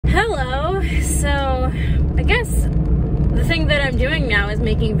Hello. So I guess the thing that I'm doing now is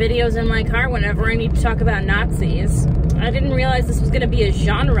making videos in my car whenever I need to talk about Nazis. I didn't realize this was going to be a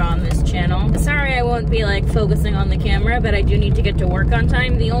genre on this channel. Sorry I won't be like focusing on the camera, but I do need to get to work on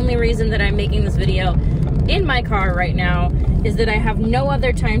time. The only reason that I'm making this video in my car right now is that I have no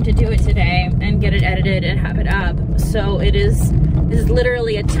other time to do it today and get it edited and have it up. So this is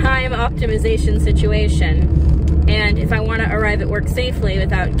literally a time optimization situation. And if I want to arrive at work safely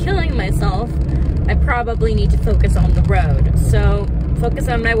without killing myself, I probably need to focus on the road. So focus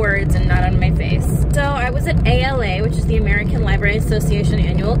on my words and not on my face. So I was at ALA, which is the American Library Association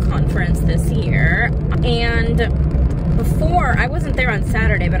annual conference this year. And before, I wasn't there on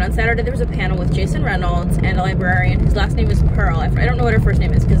Saturday, but on Saturday there was a panel with Jason Reynolds and a librarian whose last name is Pearl. I don't know what her first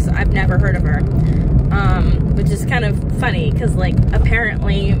name is because I've never heard of her. Which is kind of funny because, like,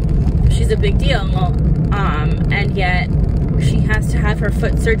 apparently she's a big deal. And yet she has to have her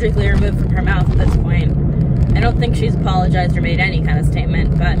foot surgically removed from her mouth at this point. I don't think she's apologized or made any kind of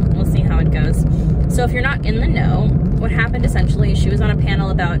statement, but we'll see how it goes. So if you're not in the know, what happened essentially is she was on a panel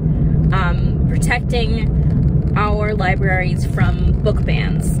about protecting our libraries from book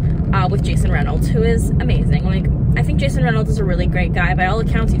bans with Jason Reynolds, who is amazing. Like, I think Jason Reynolds is a really great guy. By all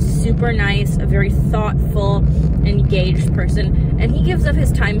accounts, he's super nice, a very thoughtful, engaged person, and he gives up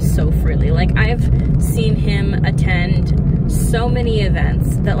his time so freely. Like, I've seen him attend so many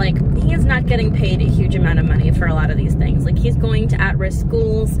events that, like, he is not getting paid a huge amount of money for a lot of these things. Like, he's going to at-risk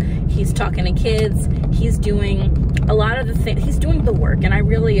schools, he's talking to kids, he's doing a lot of the things, he's doing the work, and I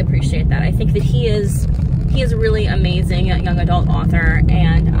really appreciate that. I think that he is a really amazing young adult author,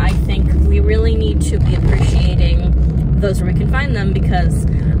 and I think we really need to be appreciating those where we can find them, because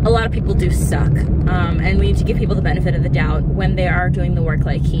a lot of people do suck, and we need to give people the benefit of the doubt when they are doing the work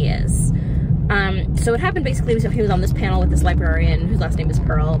like he is. So what happened basically was he was on this panel with this librarian whose last name is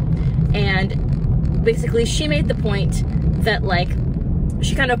Pearl, and basically she made the point that, like,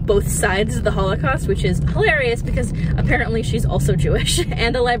 she kind of both sides of the Holocaust, which is hilarious because apparently she's also Jewish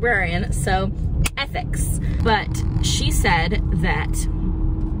and a librarian, so ethics. But she said that,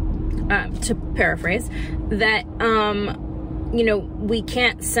 to paraphrase, that, you know, we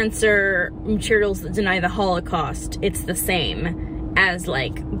can't censor materials that deny the Holocaust. It's the same as,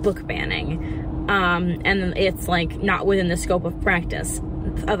 like, book banning. And it's, like, not within the scope of practice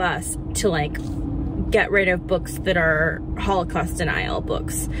of us to, like, get rid of books that are Holocaust denial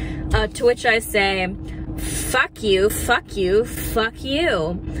books. To which I say, fuck you, fuck you, fuck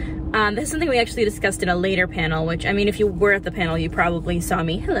you. This is something we actually discussed in a later panel, which, I mean, if you were at the panel, you probably saw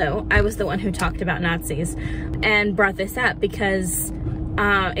me. Hello. I was the one who talked about Nazis and brought this up because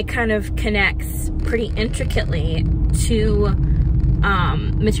it kind of connects pretty intricately to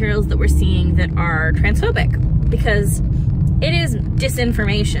materials that we're seeing that are transphobic, because it is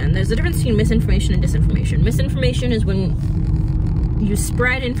disinformation. There's a difference between misinformation and disinformation. Misinformation is when you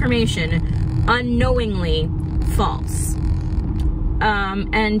spread information unknowingly false.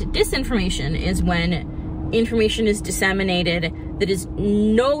 And disinformation is when information is disseminated that is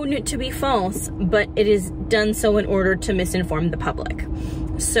known to be false, but it is done so in order to misinform the public.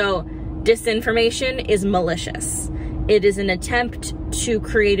 So disinformation is malicious. It is an attempt to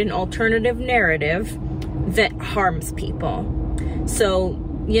create an alternative narrative that harms people. So,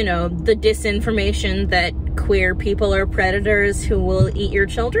 you know, the disinformation that queer people are predators who will eat your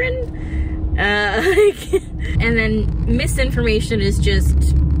children. And then misinformation is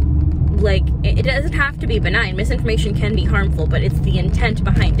just, like, it doesn't have to be benign. Misinformation can be harmful, but it's the intent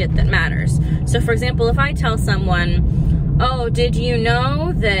behind it that matters. So, for example, if I tell someone, oh, did you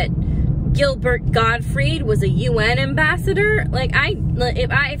know that Gilbert Gottfried was a UN ambassador? Like,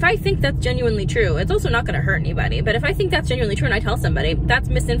 if I think that's genuinely true, it's also not going to hurt anybody, but if I think that's genuinely true and I tell somebody, that's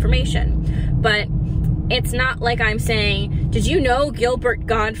misinformation. But it's not like I'm saying, did you know Gilbert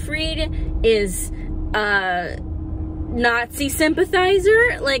Gottfried is a Nazi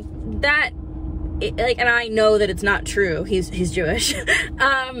sympathizer? Like, that, and I know that it's not true. He's Jewish.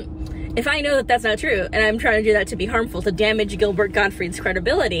 If I know that that's not true, and I'm trying to do that to be harmful, to damage Gilbert Gottfried's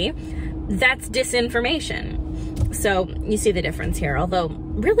credibility, that's disinformation. So you see the difference here, although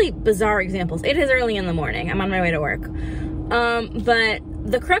really bizarre examples. It is early in the morning. I'm on my way to work. But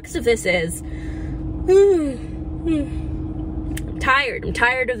the crux of this is, I'm tired. I'm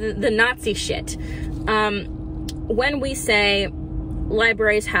tired of the Nazi shit. When we say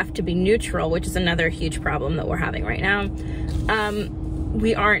libraries have to be neutral, which is another huge problem that we're having right now,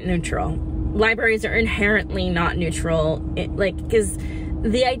 we aren't neutral. Libraries are inherently not neutral. Because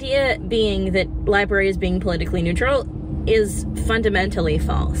the idea being that libraries being politically neutral is fundamentally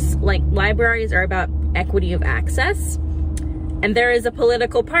false. Like, libraries are about equity of access, And there is a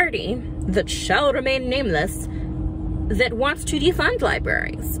political party that shall remain nameless that wants to defund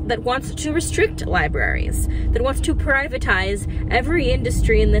libraries, that wants to restrict libraries, that wants to privatize every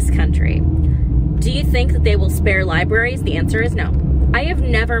industry in this country. Do you think that they will spare libraries? The answer is no. I have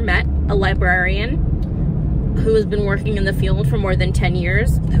never met a librarian who has been working in the field for more than 10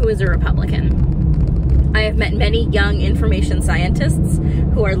 years who is a Republican. I have met many young information scientists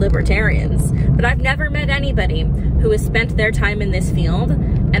who are libertarians, but I've never met anybody who has spent their time in this field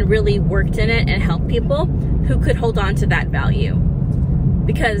and really worked in it and helped people who could hold on to that value.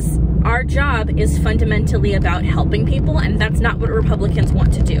 Because our job is fundamentally about helping people, and that's not what Republicans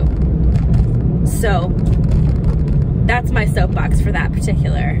want to do. So that's my soapbox for that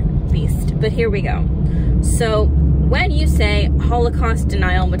particular beast. But here we go. So when you say Holocaust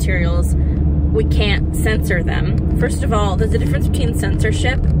denial materials, we can't censor them. First of all, there's a difference between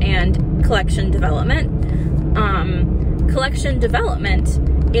censorship and collection development. Collection development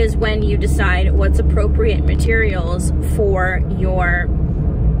is when you decide what's appropriate materials for your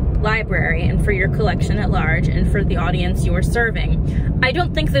library and for your collection at large and for the audience you are serving. I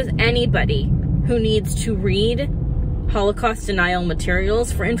don't think there's anybody who needs to read Holocaust denial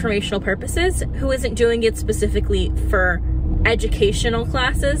materials for informational purposes who isn't doing it specifically for educational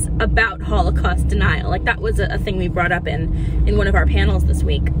classes about Holocaust denial. Like, that was a thing we brought up in one of our panels this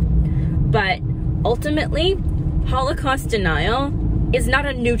week. But ultimately, Holocaust denial is not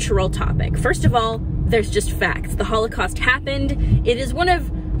a neutral topic. First of all, there's just facts. The Holocaust happened. It is one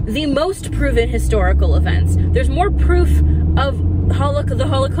of the most proven historical events. There's more proof of the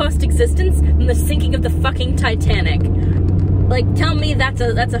Holocaust existence than the sinking of the fucking Titanic. Like, tell me that's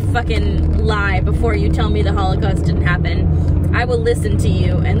a fucking lie before you tell me the Holocaust didn't happen. I will listen to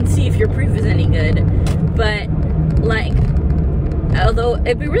you and see if your proof is any good. But, like, although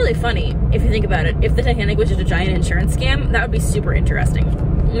it'd be really funny if you think about it, if the Titanic was just a giant insurance scam, that would be super interesting.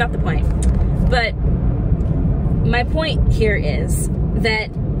 Not the point. But my point here is that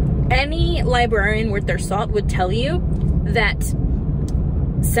any librarian worth their salt would tell you that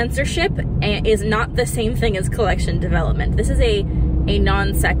censorship is not the same thing as collection development. This is a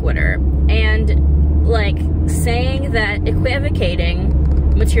non sequitur. And, like, saying that equivocating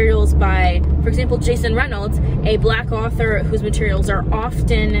materials by, for example, Jason Reynolds, a black author whose materials are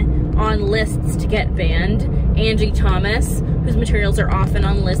often on lists to get banned, Angie Thomas, whose materials are often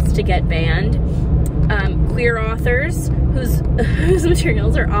on lists to get banned, queer authors whose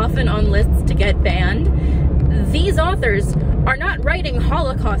materials are often on lists to get banned. These authors are not writing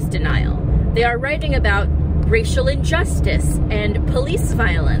Holocaust denial. They are writing about racial injustice and police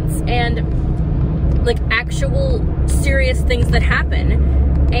violence and, like, actual serious things that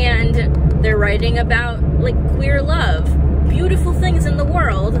happen. And they're writing about, like, queer love, beautiful things in the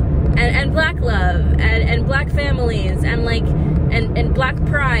world, and black love, and black families, and, like, and black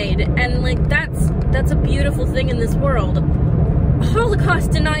pride, and, like, that's a beautiful thing in this world.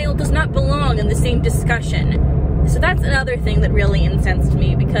 Holocaust denial does not belong in the same discussion. So that's another thing that really incensed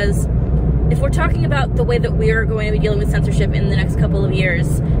me, because if we're talking about the way that we are going to be dealing with censorship in the next couple of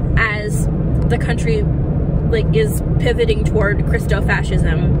years as the country, like, is pivoting toward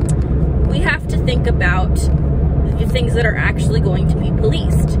Christo-fascism, we have to think about the things that are actually going to be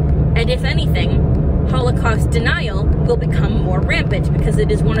policed. And if anything, Holocaust denial will become more rampant because it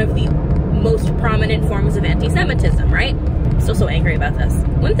is one of the most prominent forms of anti-Semitism, right? Still so angry about this.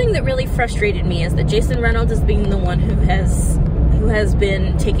 One thing that really frustrated me is that Jason Reynolds is being the one who has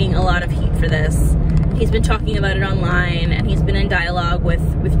been taking a lot of heat for this. He's been talking about it online, and he's been in dialogue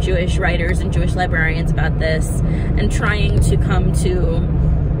with Jewish writers and Jewish librarians about this, and trying to come to,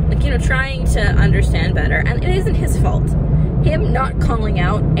 like, you know, trying to understand better. And it isn't his fault. Him not calling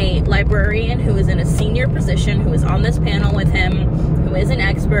out a librarian who is in a senior position, who is on this panel with him, who is an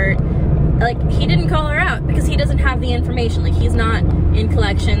expert, like, he didn't call her out because he doesn't have the information. Like, he's not in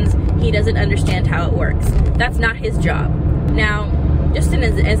collections. He doesn't understand how it works. That's not his job. Now, just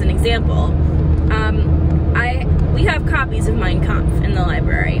as an example, we have copies of Mein Kampf in the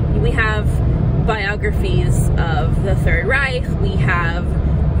library. We have biographies of the Third Reich. We have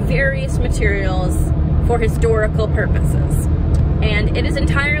various materials for historical purposes. And it is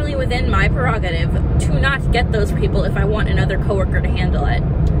entirely within my prerogative to not get those people if I want another coworker to handle it.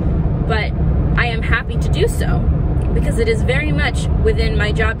 But I am happy to do so because it is very much within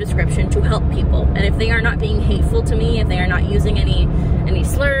my job description to help people. And if they are not being hateful to me, if they are not using any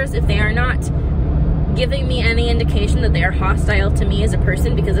slurs, if they are not giving me any indication that they are hostile to me as a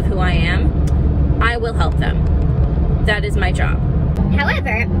person because of who I am, I will help them. That is my job.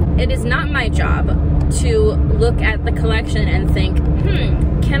 However, it is not my job to look at the collection and think,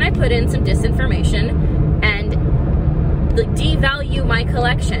 can I put in some disinformation and devalue my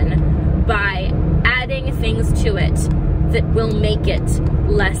collection by adding things to it that will make it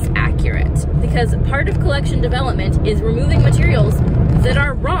less accurate. Because part of collection development is removing materials that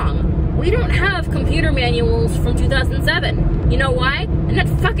are wrong. We don't have computer manuals from 2007. You know why? They're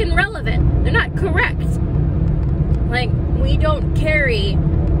not fucking relevant. They're not correct. Like, we don't carry,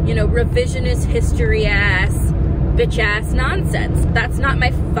 you know, revisionist history ass, bitch ass nonsense. That's not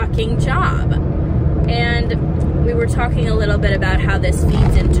my fucking job. And we were talking a little bit about how this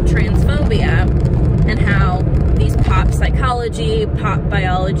feeds into transphobia and how these pop psychology, pop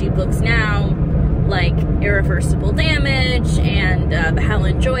biology books now, like Irreversible Damage and the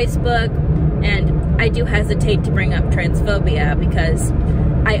Helen Joyce book, and I do hesitate to bring up transphobia because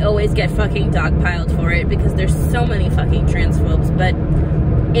I always get fucking dogpiled for it because there's so many fucking transphobes, but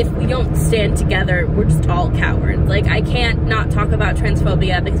if we don't stand together, we're just all cowards. Like, I can't not talk about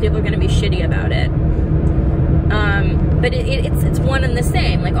transphobia because people are going to be shitty about it. But it's one and the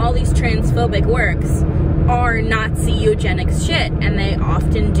same. Like, all these transphobic works are Nazi eugenics shit, and they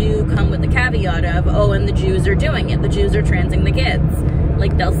often do come with the caveat of, oh, and the Jews are doing it. The Jews are transing the kids.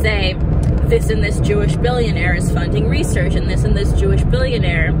 Like, they'll say, this and this Jewish billionaire is funding research, and this Jewish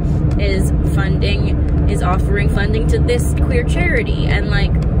billionaire is offering funding to this queer charity. And,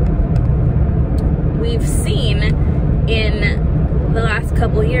 like, we've seen in the last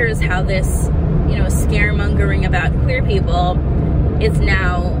couple years how this, you know, scaremongering about queer people is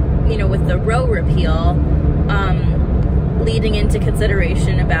now, you know, with the Roe repeal, leading into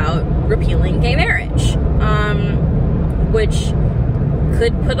consideration about repealing gay marriage, which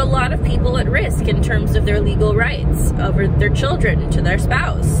could put a lot of people at risk in terms of their legal rights over their children, to their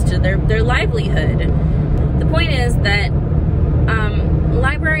spouse, to their livelihood. The point is that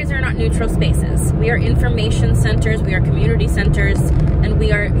libraries are not neutral spaces. We are information centers, we are community centers, and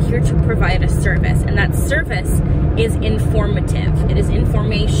we are here to provide a service. And that service is informative. It is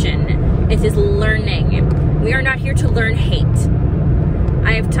information. It is learning. We are not here to learn hate.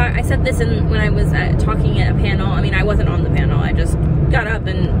 I said this when I was talking at a panel. I mean, I wasn't on the panel. I just got up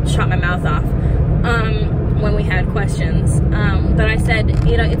and shot my mouth off when we had questions. But I said,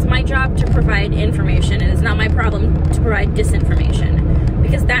 you know, it's my job to provide information, and it's not my problem to provide disinformation,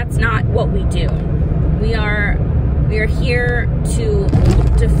 because that's not what we do. We are here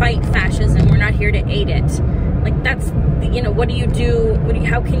to fight fascism. We're not here to aid it. Like, that's, you know, what do you do?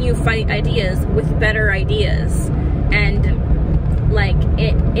 How can you fight ideas with better ideas? And, like,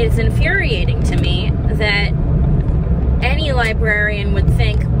 it is infuriating to me that any librarian would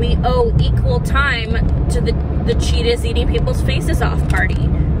think we owe equal time to the cheetahs eating people's faces off party.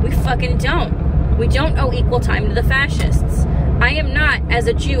 We fucking don't. We don't owe equal time to the fascists. I am not, as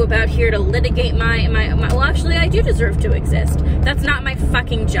a Jew, about here to litigate my well, actually, I do deserve to exist. That's not my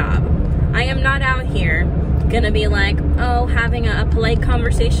fucking job. I am not out here gonna be like, oh, having a polite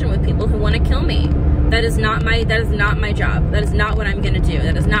conversation with people who want to kill me. That is not my job. That is not what I'm gonna do.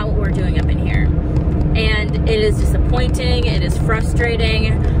 That is not what we're doing up in here. And it is disappointing. It is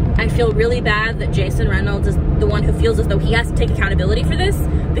frustrating. I feel really bad that Jason Reynolds is the one who feels as though he has to take accountability for this,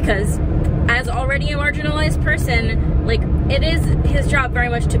 because as already a marginalized person, like, it is his job very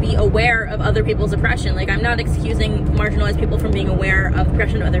much to be aware of other people's oppression. Like, I'm not excusing marginalized people from being aware of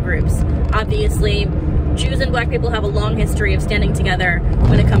oppression of other groups. Obviously, Jews and black people have a long history of standing together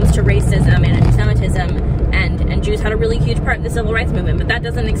when it comes to racism and anti-Semitism, and Jews had a really huge part in the civil rights movement, but that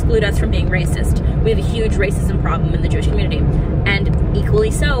doesn't exclude us from being racist. We have a huge racism problem in the Jewish community, and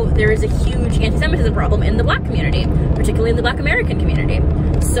equally so, there is a huge anti-Semitism problem in the black community, particularly in the black American community.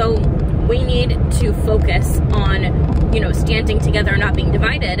 So we need to focus on, you know, standing together and not being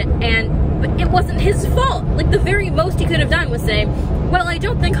divided. But it wasn't his fault. Like, the very most he could have done was say, well, I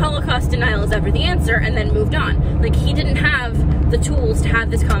don't think Holocaust denial is ever the answer, and then moved on. Like, he didn't have the tools to have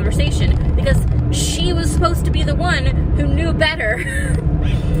this conversation because she was supposed to be the one who knew better.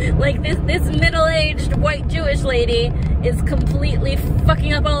 Like, this middle-aged white Jewish lady is completely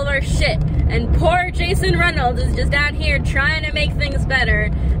fucking up all of our shit, and poor Jason Reynolds is just out here trying to make things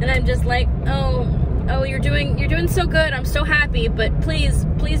better, and I'm just like, oh, you're doing so good, I'm so happy, but please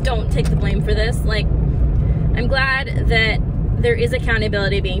don't take the blame for this. Like, I'm glad that there is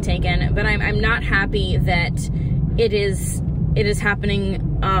accountability being taken, but I'm not happy that it is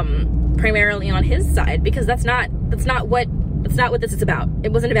happening primarily on his side, because that's not what this is about.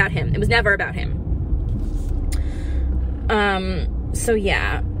 It wasn't about him. It was never about him. So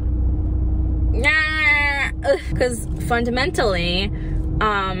yeah. Because fundamentally,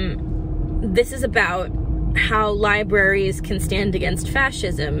 this is about how libraries can stand against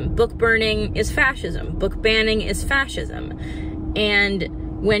fascism. Book burning is fascism. Book banning is fascism. And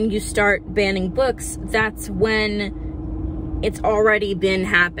when you start banning books, that's when it's already been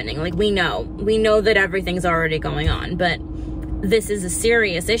happening. Like, we know that everything's already going on, but this is a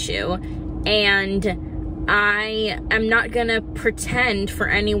serious issue, and I am not gonna pretend for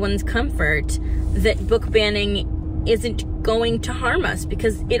anyone's comfort that book banning isn't going to harm us,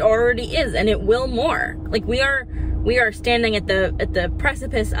 because it already is, and it will more. Like, we are standing at the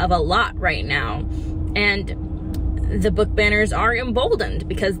precipice of a lot right now, and the book banners are emboldened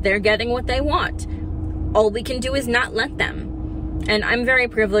because they're getting what they want. All we can do is not let them. And I'm very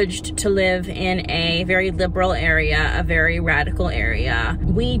privileged to live in a very liberal area, a very radical area.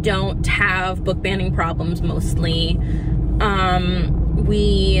 We don't have book banning problems mostly.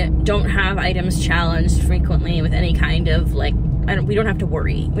 We don't have items challenged frequently with any kind of, like, we don't have to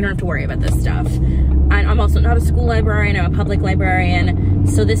worry. We don't have to worry about this stuff. I'm also not a school librarian, I'm a public librarian,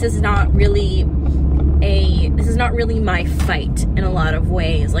 so this is not really my fight in a lot of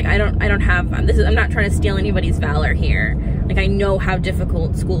ways. Like, I'm not trying to steal anybody's valor here. Like, I know how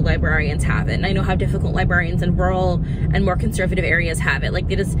difficult school librarians have it, and I know how difficult librarians in rural and more conservative areas have it. Like,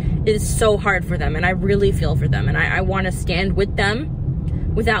 it is so hard for them, and I really feel for them, and I want to stand with them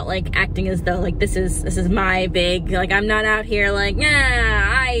without, like, acting as though, like, this is my big, like, I'm not out here like, nah,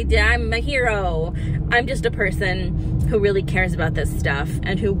 I'm a hero. I'm just a person who really cares about this stuff,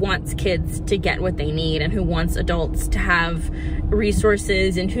 and who wants kids to get what they need, and who wants adults to have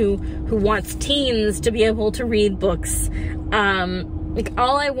resources, and who wants teens to be able to read books. Like,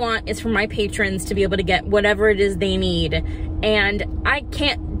 all I want is for my patrons to be able to get whatever it is they need, and I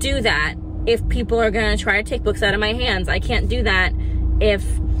can't do that if people are gonna try to take books out of my hands. I can't do that if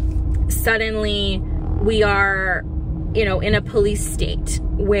suddenly we are, you know, in a police state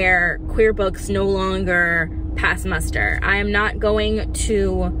where queer books no longer pass muster. I am not going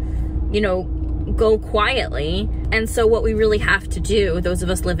to, you know, go quietly. And so what we really have to do, those of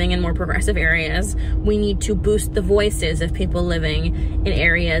us living in more progressive areas, we need to boost the voices of people living in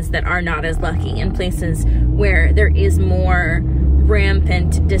areas that are not as lucky, in places where there is more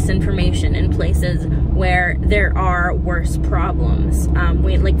rampant disinformation, in places where there are worse problems.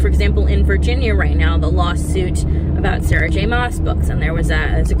 Like, for example, in Virginia right now, the lawsuit about Sarah J. Maas books, and there was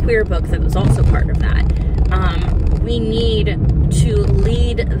a queer book that was also part of that. We need to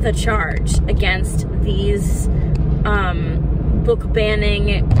lead the charge against these book banning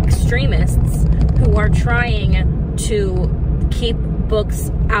extremists who are trying to keep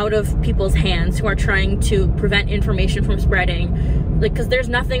books out of people's hands, who are trying to prevent information from spreading. Like, because there's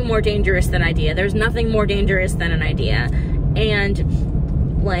nothing more dangerous than idea. There's nothing more dangerous than an idea.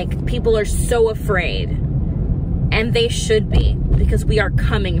 And, like, people are so afraid. And they should be, because we are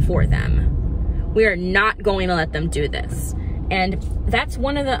coming for them. We are not going to let them do this. And that's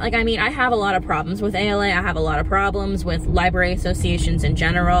one of the, like, I mean, I have a lot of problems with ALA. I have a lot of problems with library associations in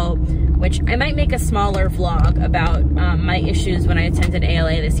general, which I might make a smaller vlog about my issues when I attended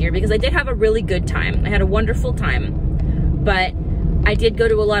ALA this year, because I did have a really good time. I had a wonderful time. But I did go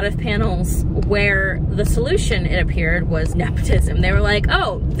to a lot of panels where the solution, it appeared, was nepotism. They were like,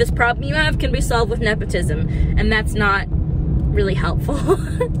 oh, this problem you have can be solved with nepotism. And that's not really helpful.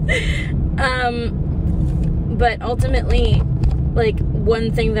 But ultimately, like,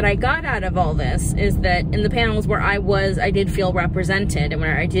 one thing that I got out of all this is that in the panels where I did feel represented, and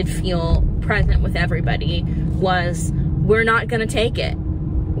where I did feel present with everybody, was, we're not gonna take it.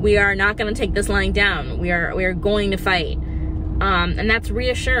 We are not gonna take this lying down. We are going to fight. And that's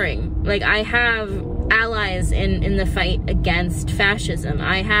reassuring. Like, I have allies in the fight against fascism.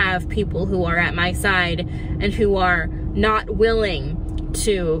 I have people who are at my side and who are not willing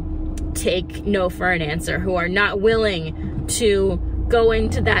to take no for an answer, who are not willing to go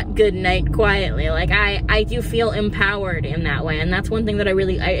into that good night quietly. Like, I do feel empowered in that way, and that's one thing that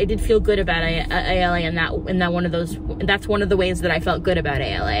I did feel good about ALA, and that's one of the ways that I felt good about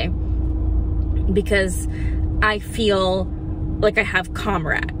ALA, because I feel like I have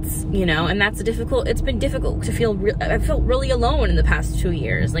comrades, you know, and it's been difficult to feel, I felt really alone in the past 2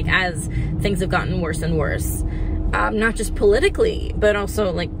 years, like, as things have gotten worse and worse, not just politically, but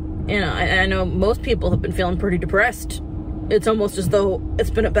also, like, you know, I know most people have been feeling pretty depressed. It's almost as though it's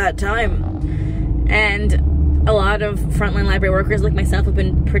been a bad time. And a lot of frontline library workers like myself have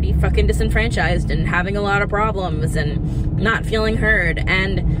been pretty fucking disenfranchised and having a lot of problems and not feeling heard.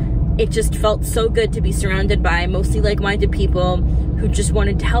 And it just felt so good to be surrounded by mostly like-minded people who just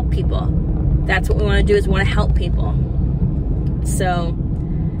wanted to help people. That's what we want to do, is we want to help people. So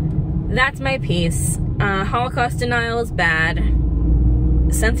that's my piece. Holocaust denial is bad.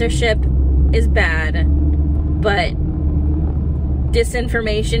 Censorship is bad, but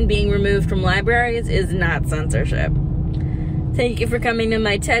disinformation being removed from libraries is not censorship. Thank you for coming to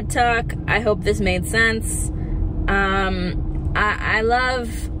my TED Talk. I hope this made sense. I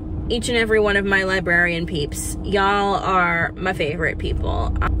love each and every one of my librarian peeps. Y'all are my favorite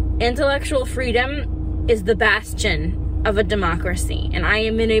people. Intellectual freedom is the bastion of a democracy, and I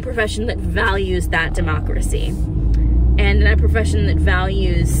am in a profession that values that democracy, and in a profession that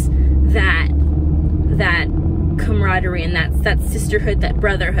values that camaraderie and that sisterhood, that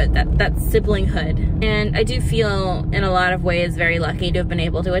brotherhood, that siblinghood. And I do feel in a lot of ways very lucky to have been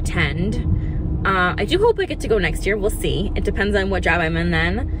able to attend. I do hope I get to go next year. We'll see. It depends on what job I'm in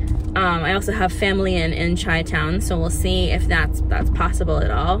then. I also have family in Chi-Town, so we'll see if that's possible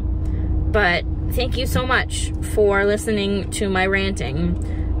at all. But thank you so much for listening to my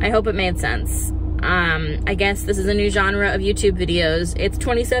ranting. I hope it made sense. I guess this is a new genre of YouTube videos. It's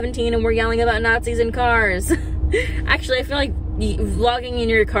 2017 and we're yelling about Nazis in cars. Actually, I feel like vlogging in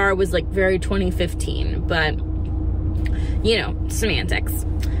your car was like very 2015, but you know, semantics.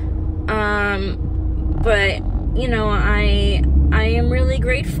 But you know, I am really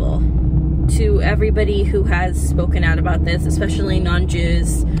grateful to everybody who has spoken out about this, especially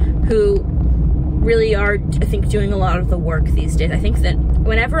non-Jews who really are, I think, doing a lot of the work these days. I think that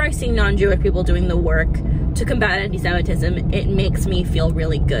whenever I see non-Jewish people doing the work to combat anti-Semitism, it makes me feel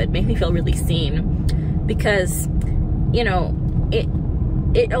really good, makes me feel really seen, because, you know, it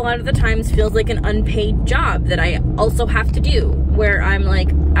a lot of the times feels like an unpaid job that I also have to do, where I'm like,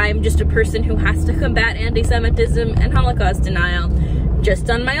 I'm just a person who has to combat anti-Semitism and Holocaust denial just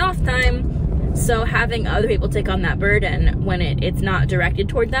on my off time. So having other people take on that burden when it's not directed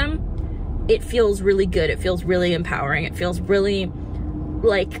toward them, it feels really good. It feels really empowering. It feels really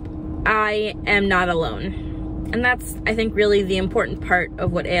like I am not alone. And that's, I think, really the important part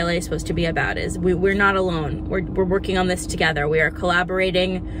of what ALA is supposed to be about, is we're not alone. We're working on this together. We are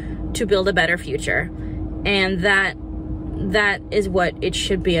collaborating to build a better future. And that is what it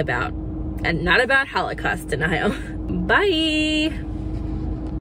should be about. And not about Holocaust denial. Bye!